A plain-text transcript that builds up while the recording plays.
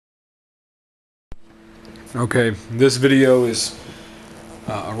Okay, this video is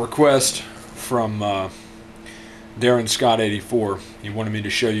a request from Darren Scott 84. He wanted me to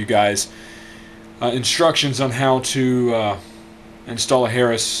show you guys instructions on how to install a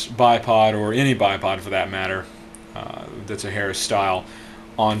Harris bipod, or any bipod for that matter, that's a Harris style,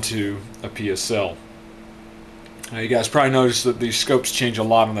 onto a PSL. You guys probably noticed that these scopes change a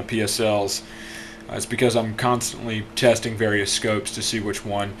lot on the PSLs. It's because I'm constantly testing various scopes to see which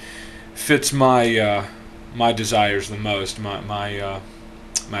one fits my my desires the most, my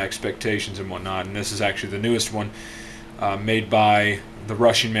expectations and whatnot. And this is actually the newest one, made by the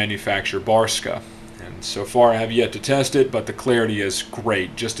Russian manufacturer Barska. And so far I have yet to test it, but the clarity is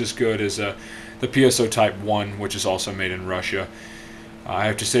great, just as good as the PSO Type 1, which is also made in Russia. I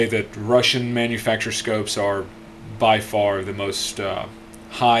have to say that Russian manufacturer scopes are by far the most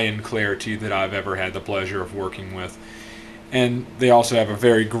high in clarity that I've ever had the pleasure of working with. And they also have a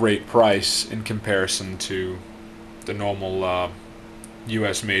very great price in comparison to the normal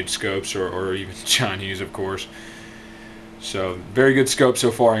US made scopes, or even Chinese, of course. So very good scope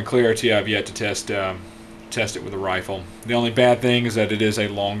so far in clarity. I've yet to test it with a rifle. The only bad thing is that it is a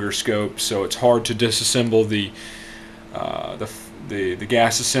longer scope, so it's hard to disassemble the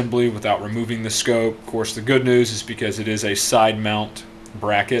gas assembly without removing the scope. Of course, the good news is because it is a side mount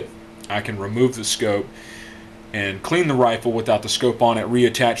bracket, I can remove the scope and clean the rifle without the scope on it,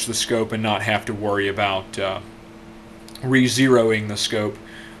 reattach the scope, and not have to worry about re-zeroing the scope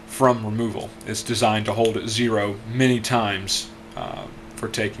from removal. It's designed to hold at zero many times for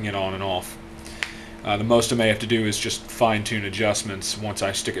taking it on and off. The most I may have to do is just fine-tune adjustments once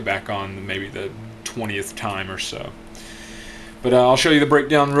I stick it back on, maybe the 20th time or so. But I'll show you the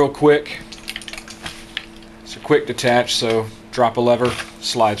breakdown real quick. It's a quick detach, so drop a lever,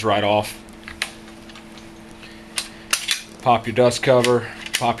 slides right off. Pop your dust cover,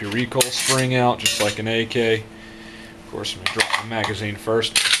 pop your recoil spring out just like an AK. Of course, I'm going to drop the magazine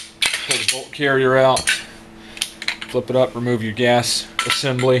first. Pull the bolt carrier out, flip it up, remove your gas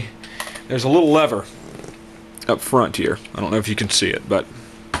assembly. There's a little lever up front here. I don't know if you can see it, but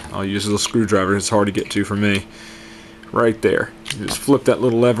I'll use a little screwdriver. It's hard to get to for me. Right there. You just flip that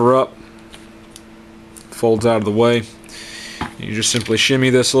little lever up, folds out of the way. You just simply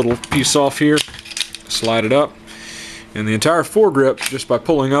shimmy this little piece off here, slide it up, and the entire foregrip, just by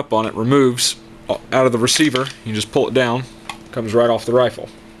pulling up on it, removes out of the receiver. You just pull it down, comes right off the rifle.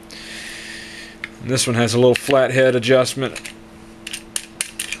 And this one has a little flat head adjustment.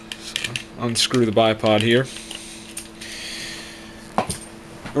 So unscrew the bipod here.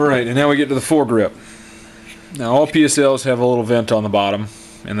 Alright, and now we get to the foregrip. Now all PSLs have a little vent on the bottom,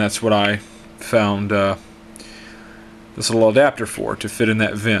 and that's what I found this little adapter for, to fit in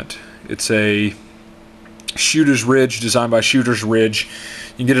that vent. It's a Shooter's Ridge, designed by Shooter's Ridge.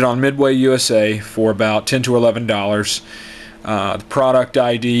 You can get it on Midway USA for about $10 to $11. The product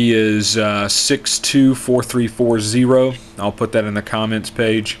ID is 624340. I'll put that in the comments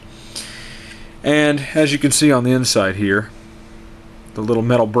page. And as you can see on the inside here, the little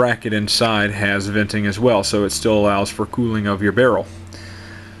metal bracket inside has venting as well, so it still allows for cooling of your barrel.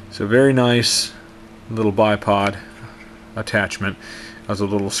 So very nice little bipod attachment. Has a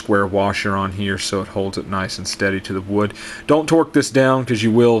little square washer on here so it holds it nice and steady to the wood. Don't torque this down because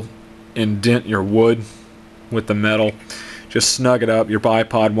you will indent your wood with the metal. Just snug it up. Your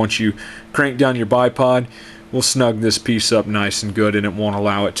bipod, once you crank down your bipod, will snug this piece up nice and good, and it won't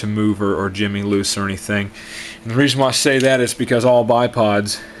allow it to move or jimmy loose or anything. And the reason why I say that is because all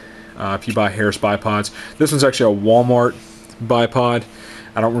bipods, if you buy Harris bipods, this one's actually a Walmart bipod.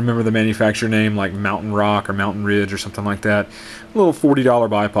 I don't remember the manufacturer name, like Mountain Rock or Mountain Ridge or something like that. A little $40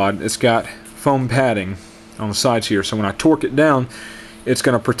 bipod. It's got foam padding on the sides here, so when I torque it down, it's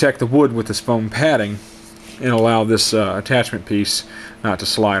going to protect the wood with this foam padding and allow this attachment piece not to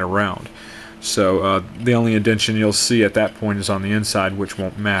slide around. So the only indentation you'll see at that point is on the inside, which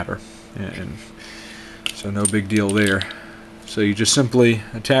won't matter. And so no big deal there. So you just simply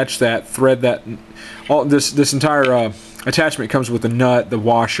attach that, thread that. All this entire attachment comes with the nut, the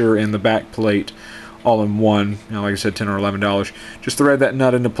washer, and the back plate all in one. You know, like I said, $10 or $11. Just thread that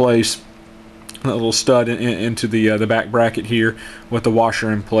nut into place, that little stud into the back bracket here with the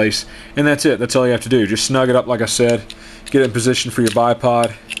washer in place, and that's it. That's all you have to do. Just snug it up, like I said, get it in position for your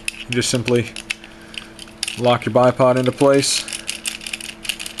bipod. You just simply lock your bipod into place,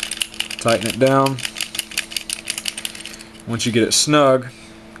 tighten it down. Once you get it snug,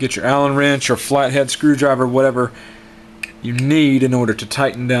 get your Allen wrench or flathead screwdriver, whatever you need in order to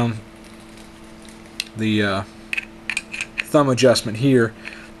tighten down the thumb adjustment here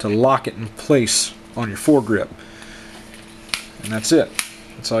to lock it in place on your foregrip. And that's it.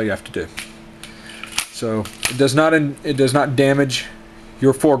 That's all you have to do. So it does not damage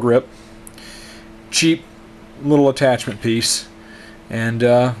your foregrip. Cheap little attachment piece, and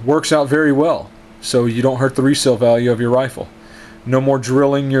works out very well. So you don't hurt the resale value of your rifle. No more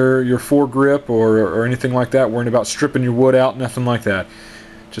drilling your foregrip or anything like that. Worrying about stripping your wood out. Nothing like that.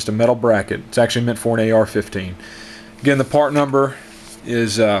 Just a metal bracket. It's actually meant for an AR-15. Again, the part number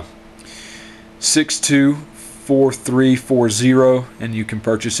is 624340, and you can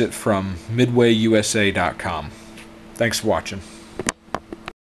purchase it from midwayusa.com. Thanks for watching.